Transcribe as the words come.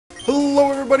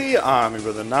Hello everybody, I'm your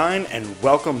brother 9, and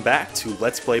welcome back to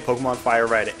Let's Play Pokemon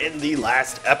FireRed. In the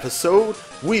last episode,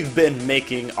 we've been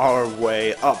making our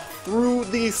way up through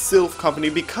the Sylph Company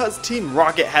because Team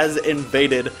Rocket has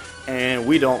invaded, and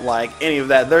we don't like any of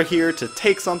that. They're here to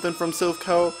take something from Sylph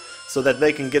Co. so that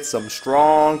they can get some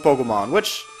strong Pokemon,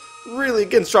 which really,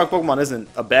 getting strong Pokemon isn't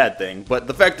a bad thing, but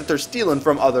the fact that they're stealing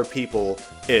from other people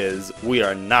is, we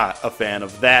are not a fan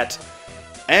of that.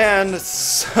 And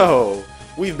so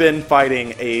we've been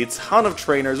fighting a ton of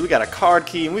trainers, we got a card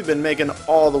key, and we've been making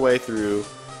all the way through.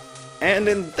 And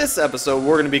in this episode,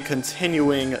 we're going to be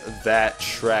continuing that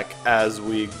trek as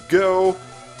we go.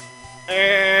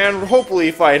 And hopefully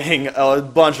fighting a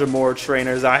bunch of more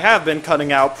trainers. I have been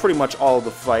cutting out pretty much all of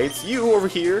the fights. You over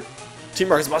here, Team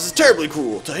Rocket's boss is terribly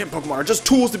cruel. To him, Pokemon are just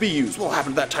tools to be used. What will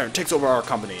happen if that tyrant takes over our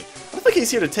company? I don't think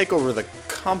he's here to take over the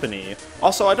company.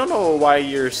 Also, I don't know why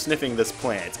you're sniffing this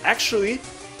plant. Actually,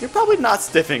 you're probably not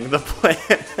sniffing the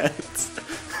plant.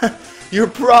 You're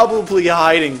probably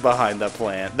hiding behind the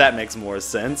plant. That makes more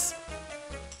sense.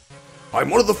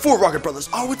 I'm one of the 4 Rocket Brothers.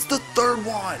 Oh, it's the 3rd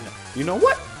one. You know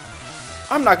what?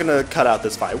 I'm not going to cut out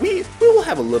this fight. We will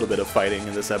have a little bit of fighting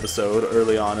in this episode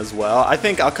early on as well. I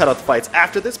think I'll cut out the fights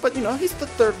after this, but you know, he's the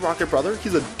 3rd Rocket Brother.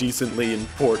 He's a decently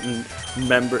important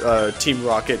member, Team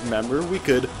Rocket member. We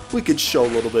could show a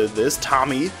little bit of this.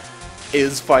 Tommy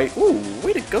is fight. Ooh,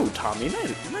 way to go, Tommy.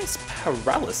 Nice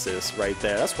paralysis right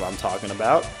there. That's what I'm talking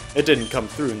about. It didn't come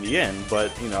through in the end,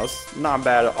 but you know, it's not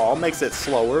bad at all. Makes it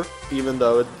slower, even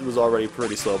though it was already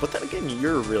pretty slow. But then again,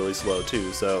 you're really slow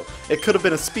too, so it could have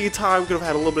been a speed tie. We could have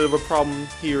had a little bit of a problem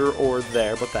here or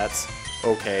there, but that's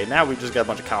okay. Now we just got a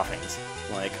bunch of coughings.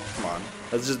 Like, come on,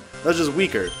 that's just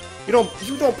weaker. You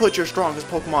don't put your strongest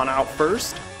Pokemon out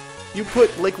first. You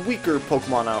put like weaker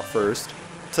Pokemon out first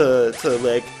to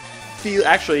like.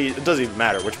 Actually, it doesn't even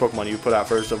matter which Pokemon you put out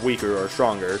first, of weaker or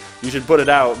stronger. You should put it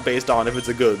out based on if it's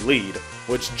a good lead,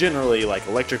 which generally, like,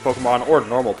 electric Pokemon or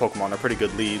normal Pokemon are pretty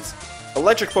good leads.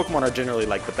 Electric Pokemon are generally,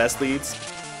 like, the best leads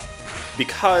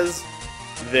because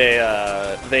they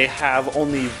have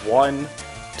only one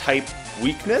type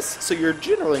weakness, so you're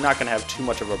generally not going to have too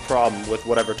much of a problem with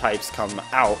whatever types come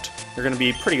out. You're going to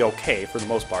be pretty okay for the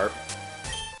most part.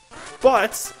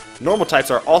 But normal types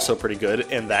are also pretty good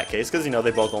in that case, because, you know, they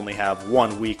both only have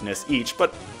one weakness each,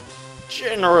 but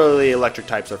generally electric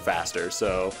types are faster,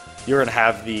 so you're going to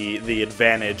have the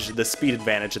advantage, the speed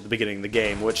advantage at the beginning of the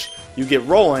game, which you get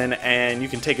rolling and you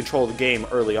can take control of the game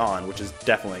early on, which is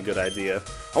definitely a good idea.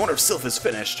 I wonder if Sylph is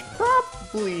finished.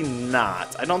 Probably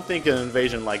not. I don't think an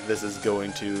invasion like this is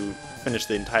going to finish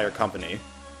the entire company.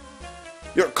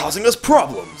 You're causing us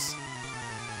problems!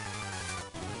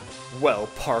 Well,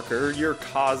 Parker, you're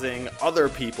causing other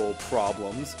people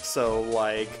problems, so,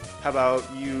 like, how about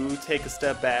you take a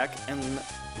step back and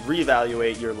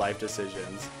reevaluate your life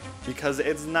decisions? Because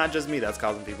it's not just me that's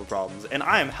causing people problems, and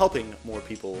I am helping more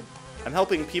people. I'm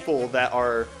helping people that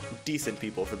are decent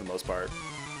people for the most part.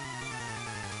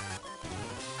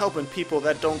 Helping people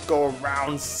that don't go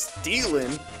around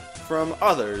stealing from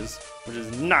others, which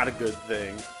is not a good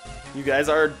thing. You guys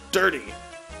are dirty.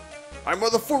 I'm one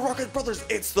of the 4 Rocket Brothers!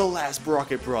 It's the last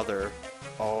Rocket Brother!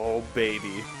 Oh,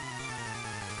 baby.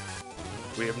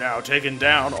 We have now taken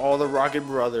down all the Rocket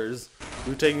Brothers.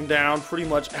 We've taken down pretty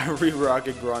much every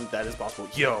Rocket Grunt that is possible.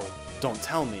 Yo, don't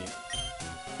tell me.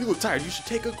 You look tired. You should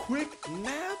take a quick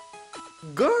nap?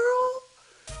 Girl?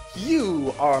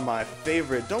 You are my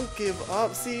favorite. Don't give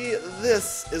up. See,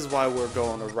 this is why we're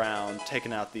going around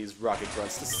taking out these Rocket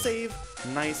Grunts, to save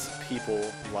nice people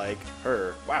like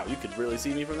her. Wow, you could really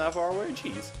see me from that far away?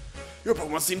 Jeez. Your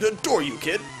Pokemon seem to adore you,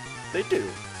 kid. They do.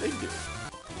 They do.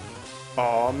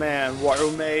 Aw, man.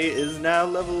 Warome is now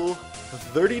level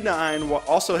 39.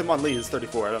 Also, Hitmonlee is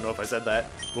 34. I don't know if I said that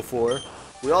before.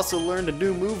 We also learned a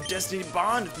new move, Destiny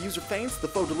Bond. If the user faints, the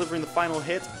foe delivering the final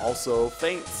hit also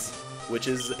faints, which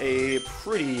is a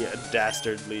pretty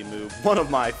dastardly move. One of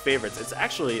my favorites. It's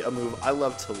actually a move I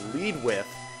love to lead with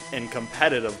in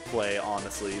competitive play,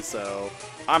 honestly, so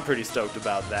I'm pretty stoked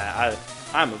about that.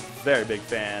 I'm a very big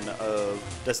fan of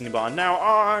Destiny Bond. Now,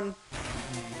 on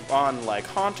like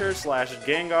Haunter /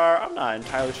 Gengar, I'm not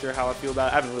entirely sure how I feel about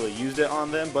it. I haven't really used it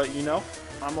on them, but, you know,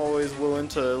 I'm always willing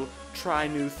to try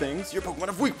new things. Your Pokemon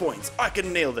have weak points. I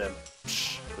can nail them.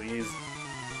 Psh, please.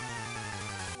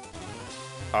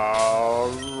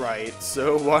 Alright,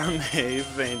 so Warme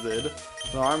fainted.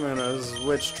 So I'm gonna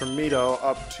switch Tremito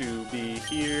up to be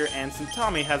here, and since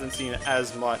Tommy hasn't seen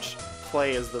as much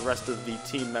play as the rest of the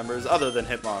team members other than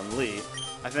Hitmonlee,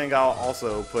 I think I'll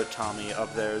also put Tommy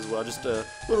up there as well. Just a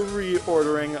little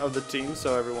reordering of the team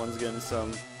so everyone's getting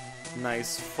some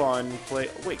Nice, fun play.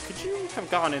 Wait, could you have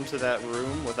gone into that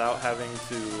room without having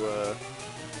to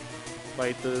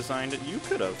fight the assigned? You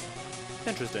could have.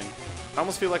 Interesting. I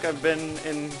almost feel like I've been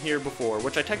in here before,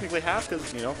 which I technically have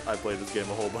because, you know, I played this game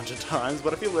a whole bunch of times,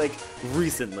 but I feel like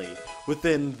recently,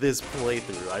 within this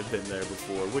playthrough, I've been there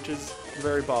before, which is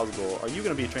very possible. Are you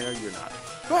going to be a trainer? You're not.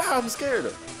 Ah, I'm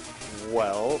scared.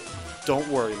 Well, don't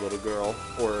worry, little girl,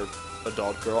 or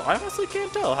adult girl. I honestly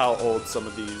can't tell how old some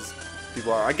of these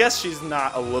people are. I guess she's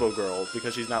not a little girl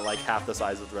because she's not like half the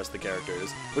size of the rest of the characters,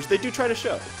 which they do try to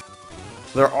show.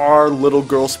 There are little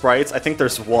girl sprites. I think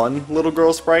there's one little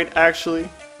girl sprite, actually.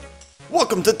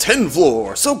 Welcome to 10th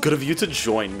floor! So good of you to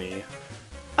join me.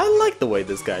 I like the way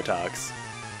this guy talks.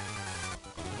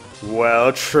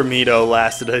 Well, Tremito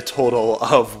lasted a total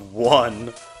of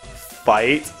 1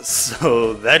 fight,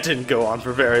 so that didn't go on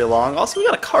for very long. Also, we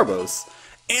got a Carbos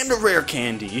and a rare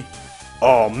candy.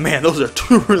 Oh man, those are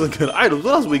 2 really good items.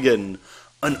 What else are we getting?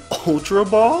 An Ultra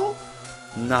Ball?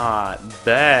 Not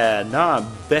bad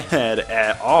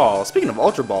at all. Speaking of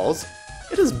Ultra Balls,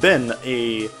 it has been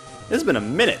a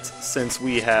minute since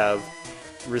we have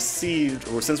received,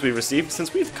 since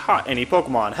we've caught any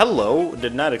Pokemon. Hello,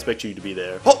 did not expect you to be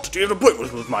there. Halt! Do you have an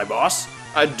appointment with my boss?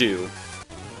 I do.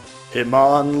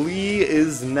 Hitmonlee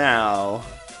is now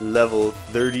level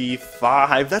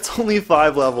 35. That's only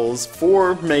 5 levels,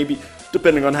 4 maybe,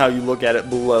 depending on how you look at it,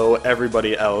 below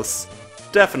everybody else.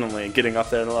 Definitely getting up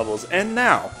there in the levels. And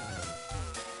now,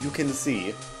 you can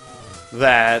see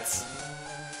that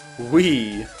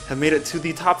we have made it to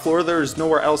the top floor. There's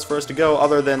nowhere else for us to go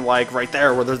other than like right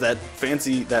there where there's that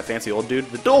fancy old dude.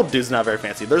 The old dude's not very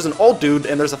fancy. There's an old dude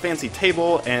and there's a fancy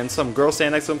table and some girl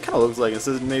standing next to him. Kind of looks like an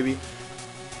assistant maybe.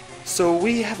 So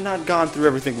we have not gone through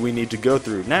everything we need to go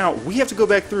through. Now, we have to go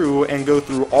back through and go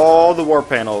through all the warp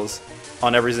panels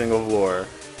on every single floor.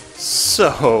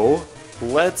 So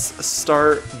let's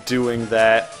start doing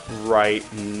that right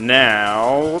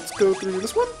now. Let's go through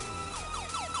this one.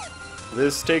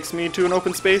 This takes me to an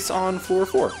open space on floor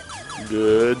 4.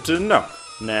 Good to know.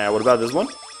 Now, what about this one?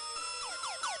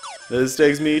 This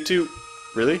takes me to,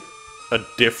 really? A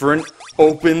different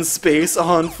open space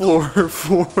on floor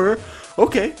 4?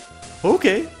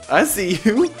 Okay, I see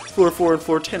you. Floor 4 and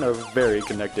floor 10 are very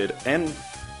connected. And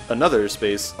another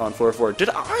space on floor 4. Did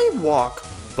I walk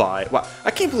by? Wow,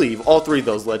 I can't believe all 3 of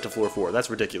those led to floor 4. That's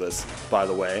ridiculous, by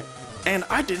the way. And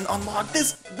I didn't unlock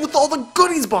this with all the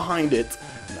goodies behind it.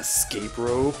 An escape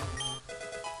rope.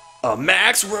 A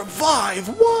max revive.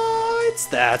 What?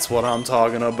 That's what I'm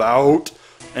talking about.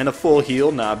 And a full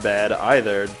heal, not bad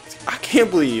either. I can't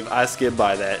believe I skipped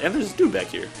by that. And there's a dude back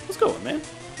here. What's going, man?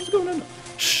 What's going on?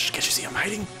 Shh, can't you see I'm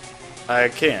hiding? I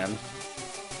can.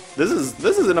 This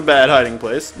is in a bad hiding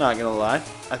place, not gonna lie.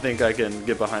 I think I can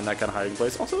get behind that kind of hiding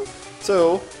place also.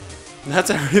 So, that's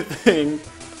everything.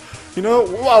 You know,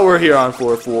 while we're here on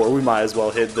floor 4, we might as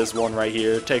well hit this one right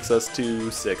here. It takes us to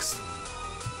 6th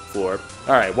floor.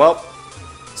 Alright, well,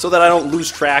 so that I don't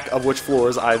lose track of which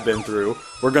floors I've been through,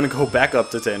 we're gonna go back up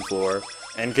to 10th floor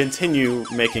and continue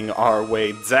making our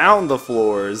way down the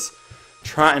floors,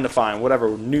 trying to find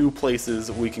whatever new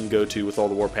places we can go to with all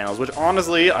the warp panels, which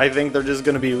honestly, I think they're just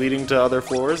going to be leading to other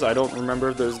floors. I don't remember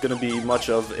if there's going to be much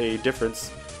of a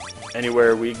difference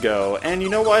anywhere we go. And you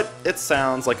know what? It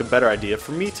sounds like a better idea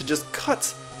for me to just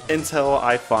cut until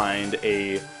I find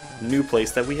a new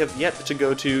place that we have yet to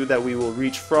go to that we will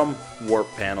reach from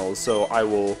warp panels. So I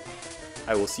will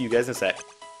see you guys in a sec.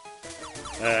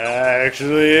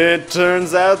 Actually, it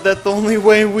turns out that the only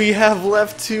way we have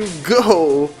left to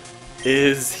go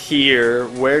is here,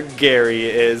 where Gary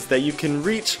is, that you can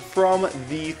reach from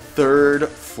the 3rd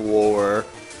floor.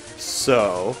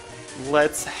 So,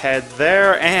 let's head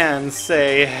there and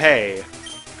say, hey,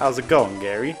 how's it going,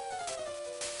 Gary?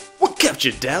 What kept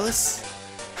you, Dallas?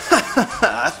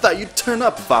 I thought you'd turn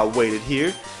up if I waited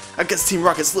here. I guess Team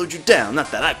Rocket slowed you down,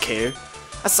 not that I care.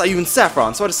 I saw you in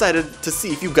Saffron, so I decided to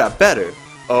see if you got better.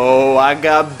 Oh, I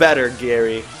got better,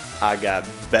 Gary. I got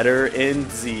better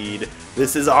indeed.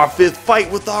 This is our 5th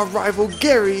fight with our rival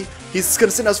Gary. He's going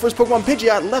to send us first Pokemon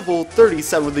Pidgeot, level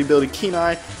 37 with the ability Keen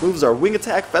Eye. Moves are Wing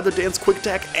Attack, Feather Dance, Quick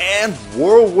Attack, and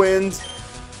Whirlwind.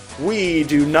 We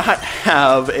do not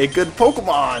have a good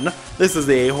Pokemon. This is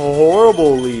a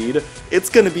horrible lead. It's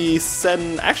going to be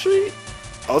setting, actually,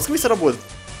 oh, it's going to be set up with,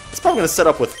 it's probably going to set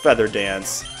up with Feather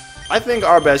Dance. I think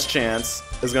our best chance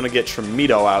is going to get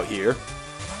Tremito out here.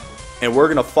 And we're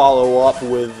going to follow up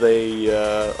with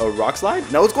a Rock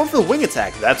Slide? No, it's going for the Wing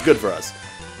Attack. That's good for us.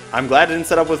 I'm glad I didn't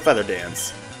set up with Feather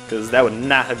Dance, because that would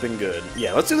not have been good.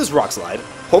 Yeah, let's do this Rock Slide.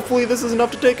 Hopefully this is enough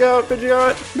to take out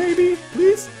Pidgeot. Maybe?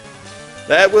 Please?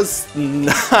 That was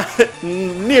not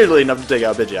nearly enough to take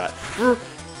out Pidgeot.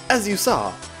 As you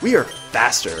saw, we are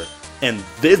faster. And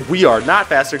we are not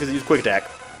faster because he used Quick Attack.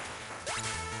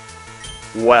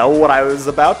 Well, what I was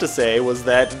about to say was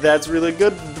that that's really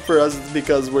good for us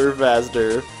because we're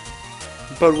faster.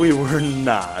 But we were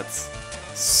not.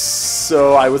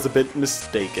 So I was a bit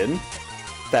mistaken.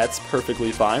 That's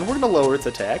perfectly fine. We're going to lower its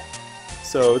attack.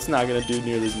 So it's not going to do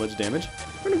nearly as much damage.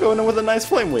 We're going to go in with a nice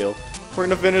Flame Wheel. We're going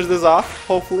to finish this off,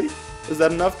 hopefully. Is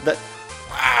that enough?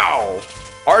 Wow!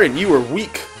 Arden, you were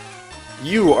weak.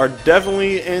 You are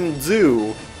definitely in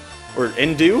due. Or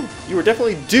in due? You were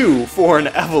definitely due for an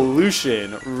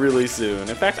evolution really soon.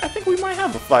 In fact, I think we might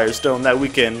have a Firestone that we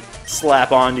can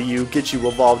slap onto you, get you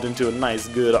evolved into a nice,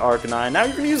 good Arcanine. Now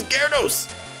you're going to use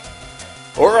Gyarados!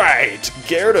 Alright,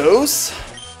 Gyarados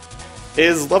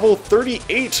is level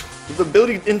 38 with the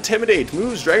ability to Intimidate.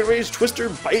 Moves Dragon Rage, Twister,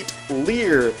 Bite,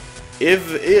 Leer.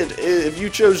 If you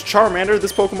chose Charmander,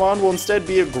 this Pokemon will instead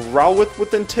be a Growlithe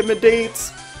with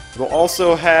Intimidate. We'll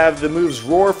also have the moves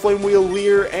Roar, Flame Wheel,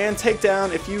 Leer, and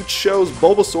Takedown. If you chose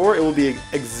Bulbasaur, it will be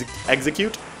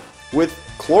Execute with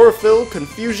Chlorophyll,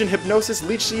 Confusion, Hypnosis,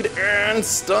 Leech Seed, and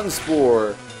Stun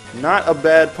Spore. Not a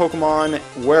bad Pokemon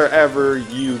wherever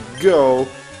you go.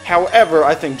 However,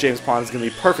 I think James Pond is going to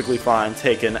be perfectly fine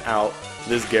taking out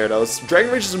this Gyarados.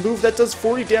 Dragon Rage is a move that does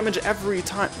 40 damage every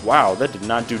time. Wow, that did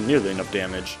not do nearly enough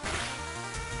damage.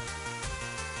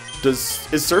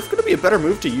 Is Surf going to be a better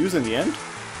move to use in the end?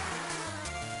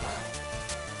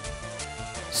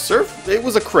 Surf, it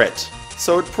was a crit,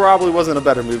 so it probably wasn't a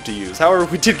better move to use. However,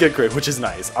 we did get crit, which is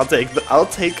nice. I'll take the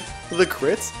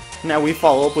crits. Now we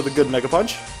follow up with a good Mega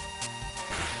Punch.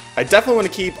 I definitely want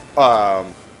to keep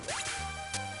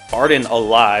Arden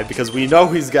alive because we know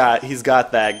he's got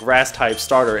that Grass type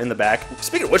starter in the back.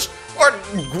 Speaking of which, Arden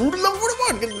grew to level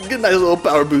 41. Get a nice little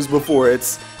power boost before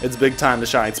it's big time to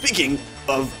shine. Speaking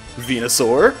of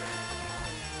Venusaur.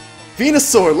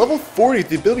 Venusaur, level 40,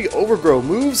 the ability Overgrow,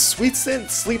 moves Sweet Scent,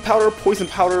 Sleep Powder, Poison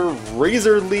Powder,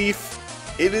 Razor Leaf.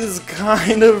 It is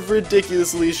kind of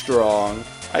ridiculously strong.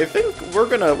 I think we're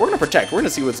gonna protect. We're gonna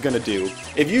see what it's gonna do.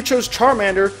 If you chose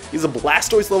Charmander, he's a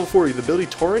Blastoise level 40. The ability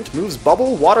Torrent, moves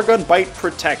Bubble, Water Gun, Bite,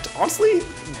 Protect. Honestly,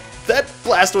 that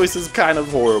Blastoise is kind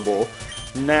of horrible.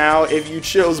 Now, if you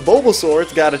chose Bulbasaur,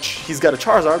 he's got a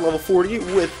Charizard level 40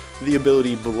 with the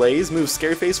ability Blaze, moves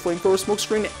Scary Face, Flamethrower,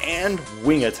 Smokescreen, and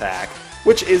Wing Attack,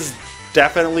 which is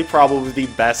definitely probably the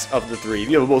best of the three. If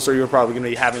you have a Bulbasaur, you're probably going to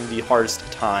be having the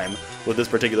hardest time with this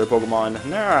particular Pokemon.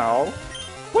 Now,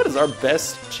 what is our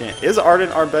best chance? Is Arden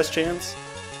our best chance?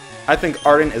 I think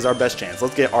Arden is our best chance.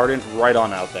 Let's get Arden right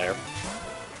on out there.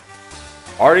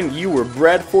 Arden, you were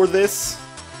bred for this.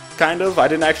 Kind of. I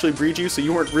didn't actually breed you, so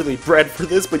you weren't really bred for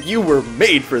this, but you were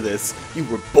made for this. You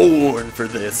were born for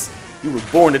this. You were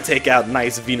born to take out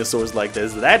nice Venusaurs like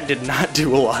this. That did not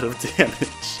do a lot of damage.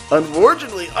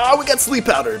 Unfortunately, we got Sleep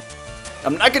Powdered.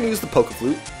 I'm not going to use the Poke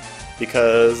Flute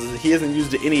because he hasn't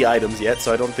used any items yet,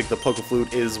 so I don't think the Poke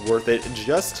Flute is worth it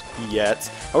just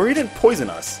yet. Or he didn't poison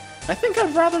us. I think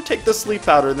I'd rather take the Sleep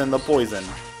Powder than the poison,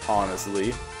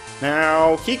 honestly.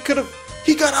 Now, he got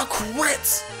a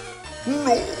crit!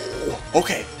 No!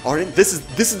 Okay, Arden, this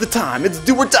is the time. It's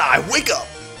do or die. Wake up!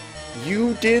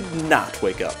 You did not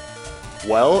wake up.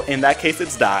 Well, in that case,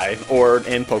 it's die, or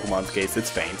in Pokemon's case,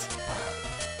 it's faint.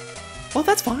 Well,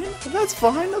 that's fine. That's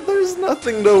fine. There's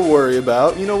nothing to worry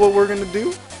about. You know what we're gonna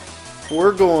do?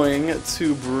 We're going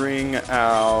to bring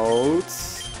out...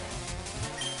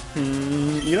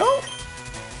 you know?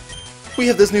 We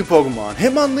have this new Pokemon.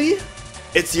 Hitmonlee,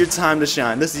 it's your time to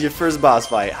shine. This is your first boss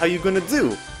fight. How you gonna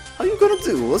do? How you gonna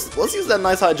do? Let's use that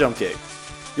nice high jump kick.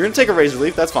 You're gonna take a Razor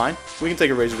Leaf, that's fine. We can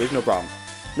take a Razor Leaf, no problem.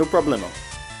 No problemo.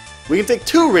 We can take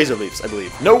 2 Razor Leafs, I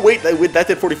believe. No, wait, that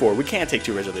did 44. We can't take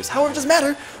 2 Razor Leafs. However, it doesn't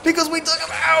matter because we took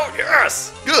him out.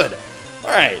 Yes! Good.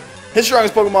 Alright. His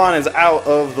strongest Pokemon is out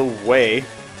of the way.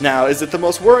 Now, is it the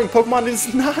most worrying Pokemon? It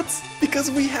is not,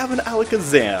 because we have an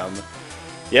Alakazam.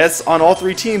 Yes, on all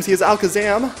 3 teams, he has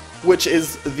Alakazam, which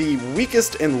is the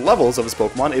weakest in levels of his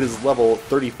Pokemon. It is level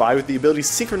 35 with the ability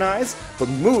Synchronize, but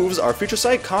moves are Future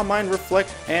Sight, Calm Mind,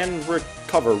 Reflect, and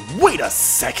Recover. Wait a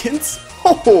second!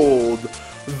 Hold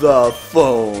the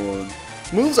phone.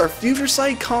 Moves are Future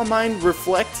Sight, Calm Mind,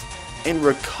 Reflect, and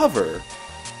Recover.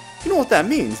 You know what that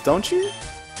means, don't you?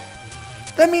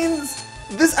 That means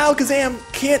this Alakazam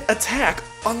can't attack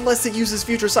unless it uses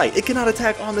Future Sight. It cannot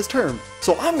attack on this turn.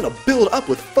 So I'm going to build up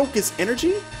with Focus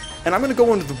Energy, and I'm going to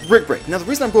go into the Brick Break. Now the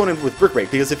reason I'm going in with Brick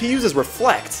Break, because if he uses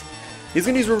Reflect, he's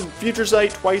going to use Future Sight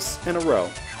twice in a row.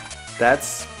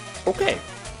 That's okay.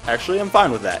 Actually, I'm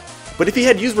fine with that. But if he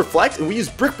had used Reflect and we use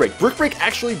Brick Break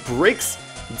actually breaks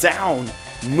down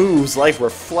moves like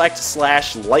Reflect /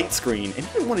 Light Screen, and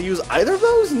you didn't want to use either of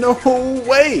those? No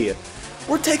way!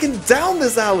 We're taking down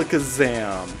this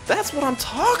Alakazam! That's what I'm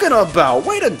talking about!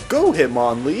 Way to go,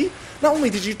 Hitmonlee! Not only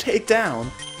did you take down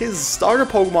his starter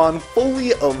Pokemon fully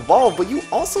evolved, but you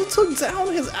also took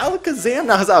down his Alakazam.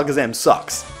 Now, his Alakazam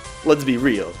sucks. Let's be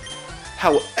real.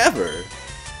 However,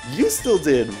 you still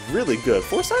did really good.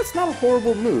 Foresight's not a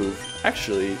horrible move.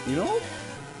 Actually, you know,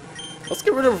 let's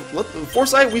get rid of...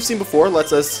 Foresight, we've seen before,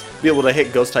 lets us be able to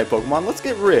hit Ghost-type Pokemon. Let's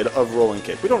get rid of Rolling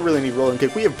Kick. We don't really need Rolling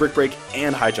Kick. We have Brick Break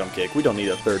and High Jump Kick. We don't need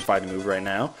a third fighting move right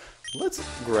now. Let's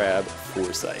grab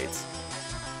Foresight.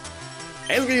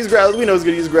 And he's going to use Growlithe. We know he's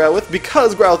going to use Growlithe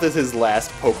because Growlithe is his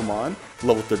last Pokemon.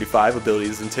 Level 35, ability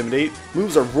is Intimidate.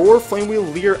 Moves are Roar, Flame Wheel,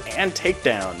 Leer, and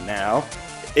Takedown. Now,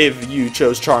 if you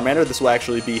chose Charmander, this will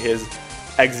actually be his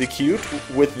Execute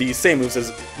with the same moves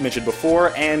as mentioned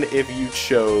before. And if you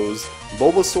chose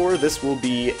Bulbasaur, this will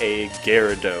be a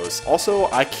Gyarados. Also,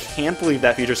 I can't believe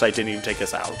that Future Sight didn't even take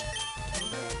us out.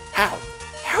 How?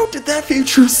 How did that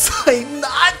Future Sight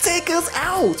not take us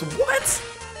out? What?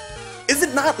 Is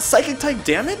it not Psychic-type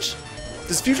damage?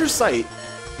 Does Future Sight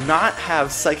not have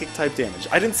Psychic-type damage?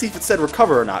 I didn't see if it said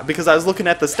Recover or not, because I was looking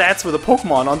at the stats for the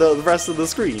Pokemon on the rest of the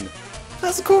screen.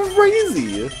 That's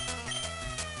crazy!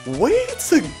 Way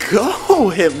to go,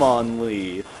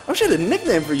 Hitmonlee! I wish I had a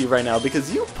nickname for you right now,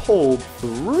 because you pulled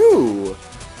through!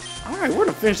 Alright, we're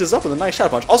gonna finish this up with a nice Shadow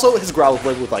Punch. Also, his Growlithe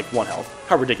played with like 1 health.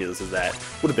 How ridiculous is that?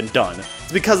 Would have been done.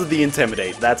 It's because of the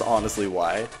Intimidate, that's honestly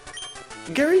why.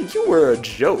 Gary, you were a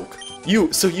joke.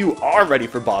 So you are ready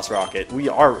for Boss Rocket. We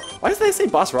are. Why does they say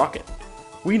Boss Rocket?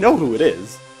 We know who it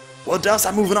is. Well, Dust,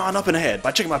 I'm moving on up and ahead.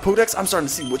 By checking my Podex, I'm starting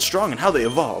to see what's strong and how they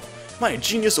evolve. Am I a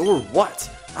genius or what?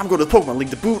 I'm going to the Pokemon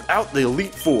League to boot out the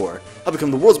Elite Four. I'll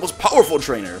become the world's most powerful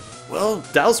trainer. Well,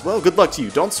 Dallas, well, good luck to you.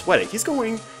 Don't sweat it. He's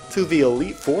going to the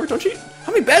Elite Four, don't you?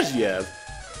 How many badges do you have?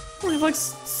 Only like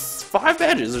 5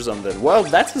 badges or something. Well,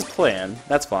 that's his plan.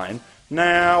 That's fine.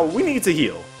 Now, we need to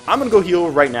heal. I'm going to go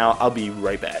heal right now. I'll be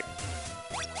right back.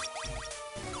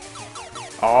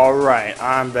 Alright,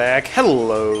 I'm back.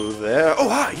 Hello there. Oh,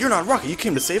 hi, you're not Rocket. You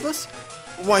came to save us?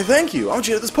 Why, thank you. I want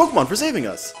you to get this Pokemon for saving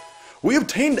us. We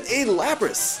obtained a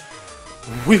Lapras.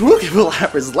 We will give a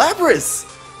Lapras.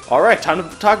 Lapras! Alright, time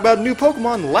to talk about new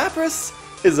Pokemon. Lapras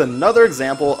is another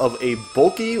example of a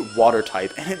bulky water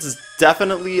type, and it's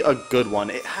definitely a good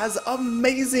one. It has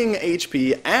amazing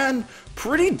HP and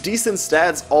pretty decent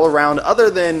stats all around, other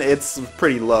than its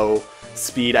pretty low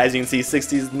speed. As you can see,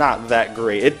 60 is not that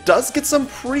great. It does get some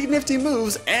pretty nifty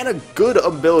moves and a good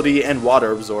ability in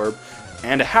Water Absorb,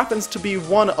 and it happens to be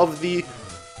one of the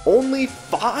only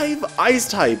 5 ice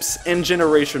types in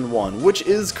Generation 1, which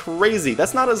is crazy.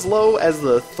 That's not as low as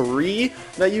the 3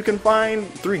 that you can find,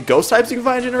 3 ghost types you can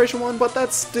find in Generation 1, but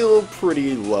that's still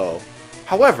pretty low.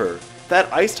 However,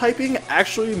 that ice typing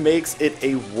actually makes it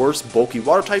a worse bulky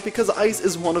water type because ice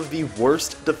is one of the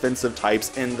worst defensive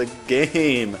types in the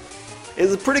game.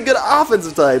 It's a pretty good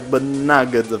offensive type, but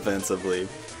not good defensively.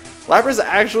 Lapras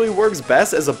actually works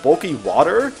best as a bulky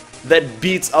water that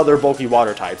beats other bulky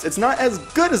water types. It's not as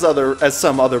good as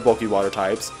some other bulky water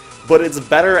types, but it's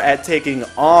better at taking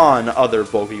on other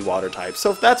bulky water types.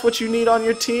 So if that's what you need on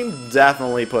your team,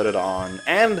 definitely put it on.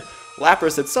 And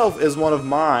Lapras itself is one of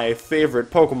my favorite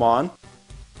Pokemon.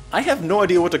 I have no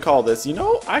idea what to call this. You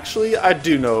know, actually, I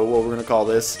do know what we're going to call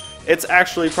this. It's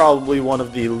actually probably one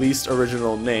of the least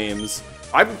original names.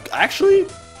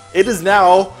 It is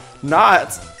now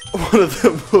not one of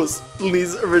the most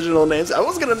least original names. I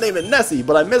was going to name it Nessie,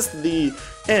 but I missed the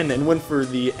N and went for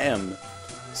the M.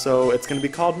 So it's going to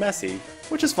be called Messy,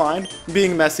 which is fine.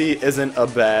 Being messy isn't a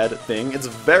bad thing. It's a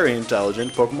very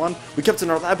intelligent Pokemon. We kept it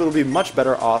in our lab, but it'll be much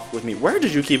better off with me. Where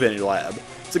did you keep it in your lab?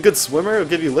 It's a good swimmer. It'll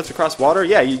give you a lift across water.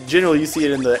 Yeah, generally you see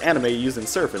it in the anime used in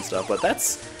surf and stuff, but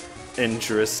that's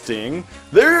interesting.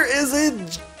 There is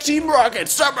a Team Rocket!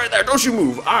 Stop right there! Don't you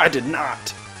move! I did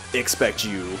not expect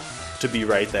you to be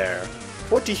right there.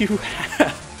 What do you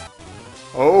have?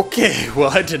 Okay, well,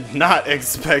 I did not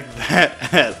expect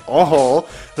that at all.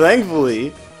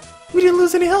 Thankfully, we didn't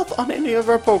lose any health on any of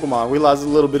our Pokemon. We lost a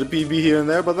little bit of PB here and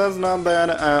there, but that's not bad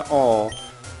at all.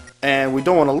 And we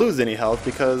don't want to lose any health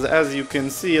because, as you can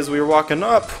see as we were walking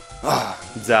up,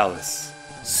 Dallas.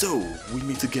 So, we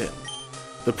meet again.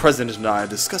 The President and I are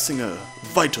discussing a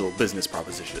vital business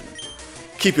proposition.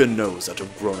 Keep your nose out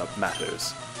of grown-up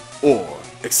matters. Or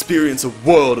experience a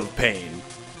world of pain.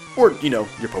 Or, you know,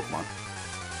 your Pokemon.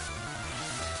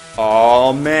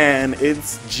 Oh man,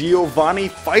 it's Giovanni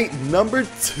fight number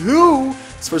 2!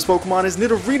 His first Pokemon is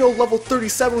Nidorino, level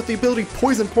 37 with the ability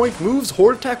Poison Point, moves,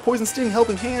 Horn Attack, Poison Sting,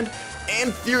 Helping Hand,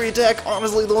 and Fury Attack.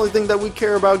 Honestly, the only thing that we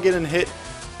care about getting hit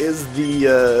is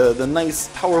the nice,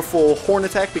 powerful Horn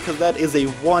Attack, because that is a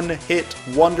one-hit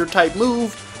wonder type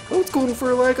move. But it's going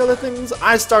for like other things.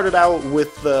 I started out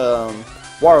with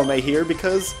Warome here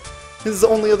because his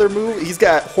only other move, he's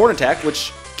got Horn Attack,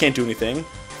 which can't do anything,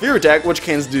 Fury Attack, which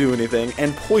can't do anything,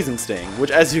 and Poison Sting, which,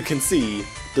 as you can see,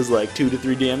 does like 2 to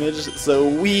 3 damage. So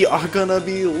we are gonna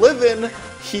be living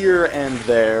here and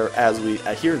there as we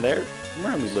here and there.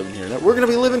 Where are we living here and there? We're gonna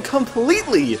be living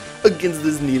completely against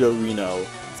this Nidorino.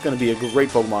 It's gonna be a great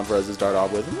Pokemon for us to start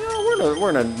off with. You know,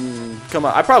 we're gonna come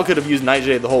on. I probably could have used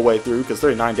Nightshade the whole way through because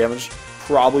 39 damage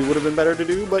probably would have been better to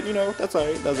do, but you know, that's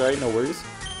alright. That's alright. No worries.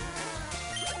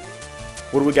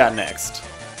 What do we got next?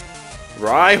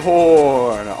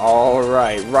 Rhyhorn!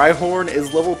 Alright, Rhyhorn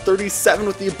is level 37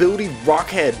 with the ability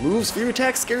Rockhead. Moves, Fear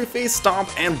Attack, Scary Face, Stomp,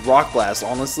 and Rock Blast.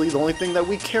 Honestly, the only thing that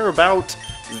we care about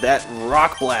is that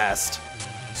Rock Blast.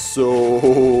 So,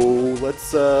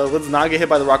 let's not get hit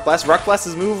by the Rock Blast. Rock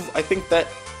Blast's move, I think that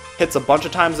hits a bunch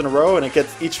of times in a row, and it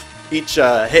gets each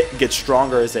hit gets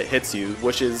stronger as it hits you,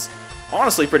 which is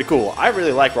honestly pretty cool. I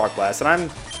really like Rock Blast, and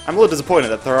I'm a little disappointed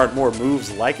that there aren't more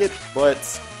moves like it,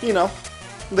 but, you know,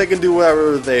 they can do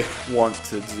whatever they want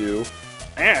to do.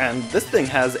 And this thing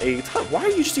has a why are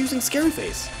you just using Scary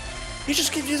Face? You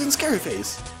just keep using Scary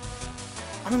Face.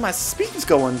 I mean, my speed's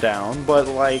going down, but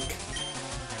like,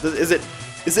 is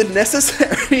it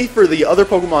necessary for the other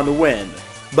Pokemon to win?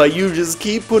 But you just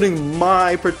keep putting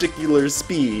my particular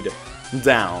speed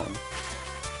down.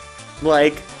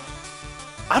 Like,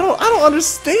 I don't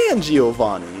understand,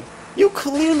 Giovanni. You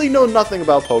clearly know nothing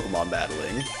about Pokemon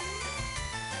battling.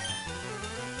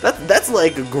 That's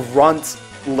like grunt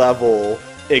level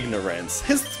ignorance.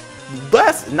 His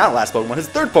not last Pokemon, his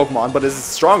third Pokemon, but his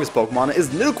strongest Pokemon is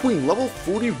Nidoqueen, level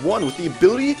 41 with the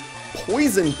ability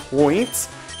Poison Point.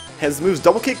 Has moves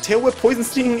Double Kick, Tail Whip, Poison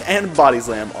Sting, and Body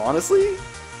Slam. Honestly,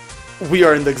 we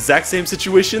are in the exact same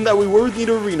situation that we were with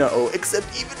Nidorino, except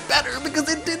even better because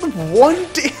it did 1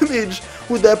 damage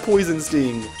with that Poison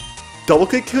Sting. Double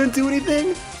Kick couldn't do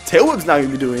anything. Tail Whip's not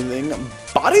going to be doing anything.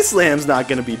 Body Slam's not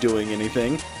going to be doing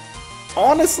anything.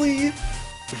 Honestly,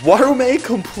 Warome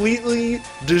completely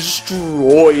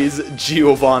destroys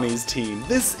Giovanni's team.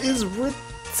 This is ridiculous.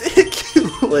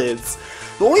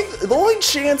 The only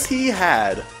chance he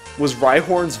had was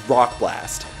Rhyhorn's Rock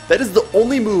Blast. That is the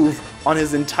only move on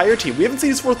his entire team. We haven't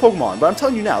seen his 4th Pokemon, but I'm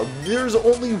telling you now, there's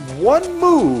only one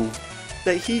move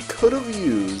that he could have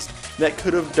used that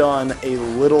could have done a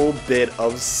little bit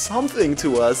of something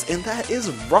to us, and that is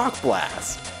Rock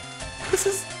Blast. This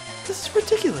is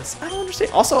ridiculous. I don't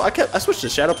understand. Also, I switched to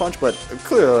Shadow Punch, but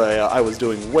clearly I was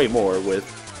doing way more with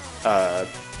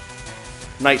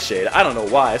Nightshade. I don't know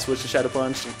why I switched to Shadow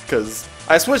Punch, because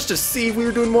I switched to see we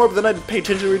were doing more, but then I didn't pay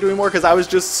attention we were doing more, because I was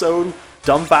just so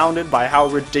dumbfounded by how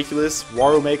ridiculous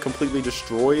Warome completely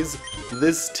destroys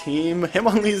this team.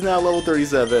 Hitmonlee's now level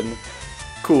 37.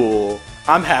 Cool.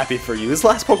 I'm happy for you. His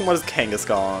last Pokemon is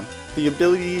Kangaskhan. The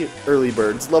ability Early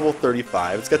Bird, it's level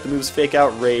 35. It's got the moves Fake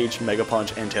Out, Rage, Mega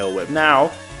Punch, and Tail Whip. Now,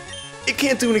 it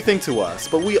can't do anything to us,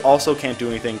 but we also can't do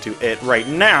anything to it right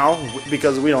now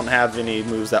because we don't have any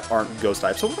moves that aren't Ghost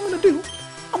type. So what I'm going to do,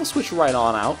 I'm going to switch right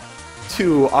on out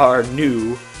to our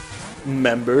new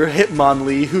member,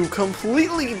 Hitmonlee, who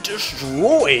completely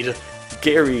destroyed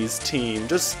Gary's team.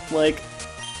 Just, like,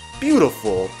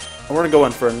 beautiful. And we're going to go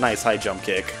in for a nice high jump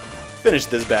kick. Finish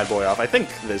this bad boy off. I think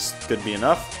this could be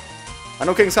enough. I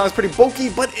know Kangaskhan is pretty bulky,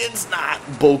 but it's not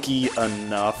bulky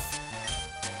enough.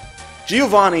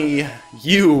 Giovanni,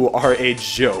 you are a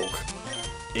joke.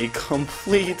 A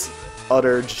complete,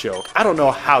 utter joke. I don't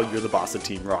know how you're the boss of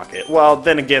Team Rocket. Well,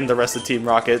 then again, the rest of Team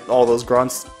Rocket, all those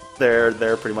grunts, they're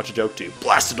pretty much a joke too.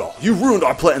 Blast it all! You ruined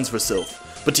our plans for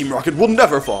Sylph, but Team Rocket will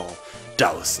never fall.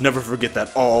 Dallas, never forget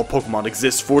that all Pokemon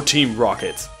exist for Team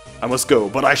Rocket. I must go,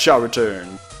 but I shall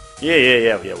return.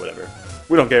 Yeah, whatever.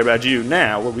 We don't care about you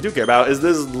now. What we do care about is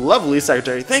this lovely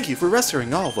secretary. Thank you for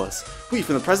rescuing all of us. We,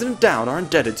 from the president down, are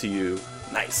indebted to you.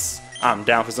 Nice. I'm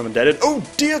down for some indebted. Oh,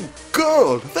 dear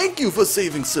God! Thank you for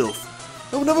saving Sylph.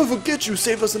 I will never forget you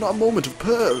saved us in our moment of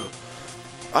peril.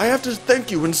 I have to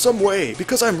thank you in some way.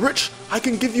 Because I'm rich, I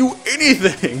can give you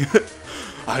anything.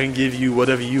 I can give you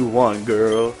whatever you want,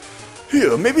 girl.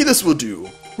 Here, maybe this will do.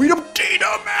 We obtain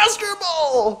a Master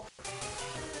Ball!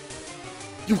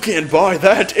 You can't buy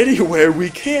that anywhere. We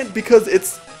can't because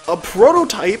it's a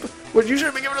prototype. But you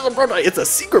shouldn't be giving us a prototype. It's a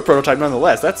secret prototype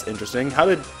nonetheless. That's interesting. How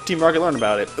did Team Rocket learn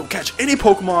about it? It'll catch any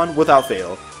Pokemon without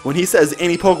fail. When he says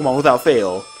any Pokemon without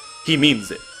fail, he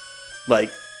means it.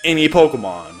 Like, any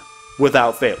Pokemon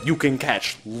without fail. You can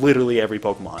catch literally every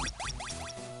Pokemon.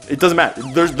 It doesn't matter.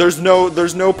 There's no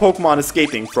Pokemon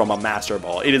escaping from a Master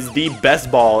Ball. It is the best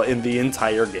ball in the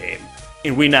entire game.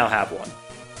 And we now have one.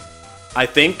 I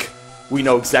think we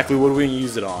know exactly what we're going to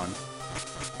use it on.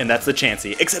 And that's the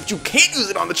Chansey. Except you can't use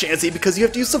it on the Chansey because you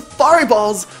have to use Safari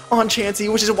Balls on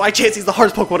Chansey, which is why Chansey's the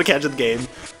hardest Pokemon to catch in the game.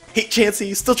 Hate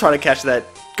Chansey, still trying to catch that,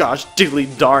 gosh,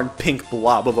 diddly darn pink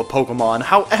blob of a Pokemon.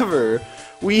 However,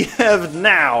 we have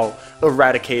now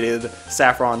eradicated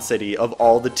Saffron City of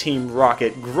all the Team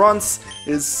Rocket grunts.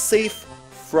 It is safe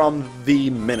from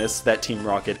the menace that Team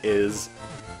Rocket is.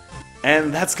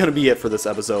 And that's going to be it for this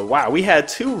episode. Wow, we had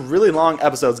 2 really long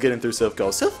episodes getting through Silph.Co.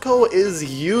 Silph.Co is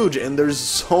huge, and there's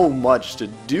so much to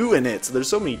do in it. There's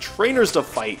so many trainers to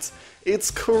fight.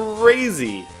 It's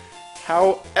crazy.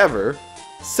 However,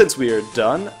 since we are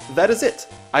done, that is it.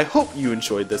 I hope you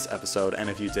enjoyed this episode, and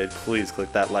if you did, please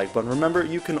click that like button. Remember,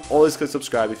 you can always click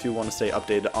subscribe if you want to stay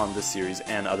updated on this series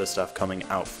and other stuff coming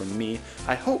out from me.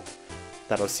 I hope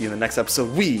that I'll see you in the next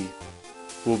episode. We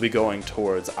will be going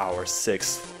towards our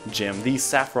 6th gym, the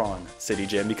Saffron City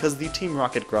Gym, because the Team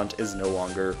Rocket grunt is no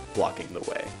longer blocking the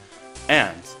way.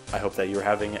 And I hope that you're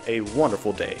having a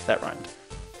wonderful day. That rhymed.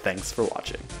 Thanks for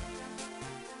watching.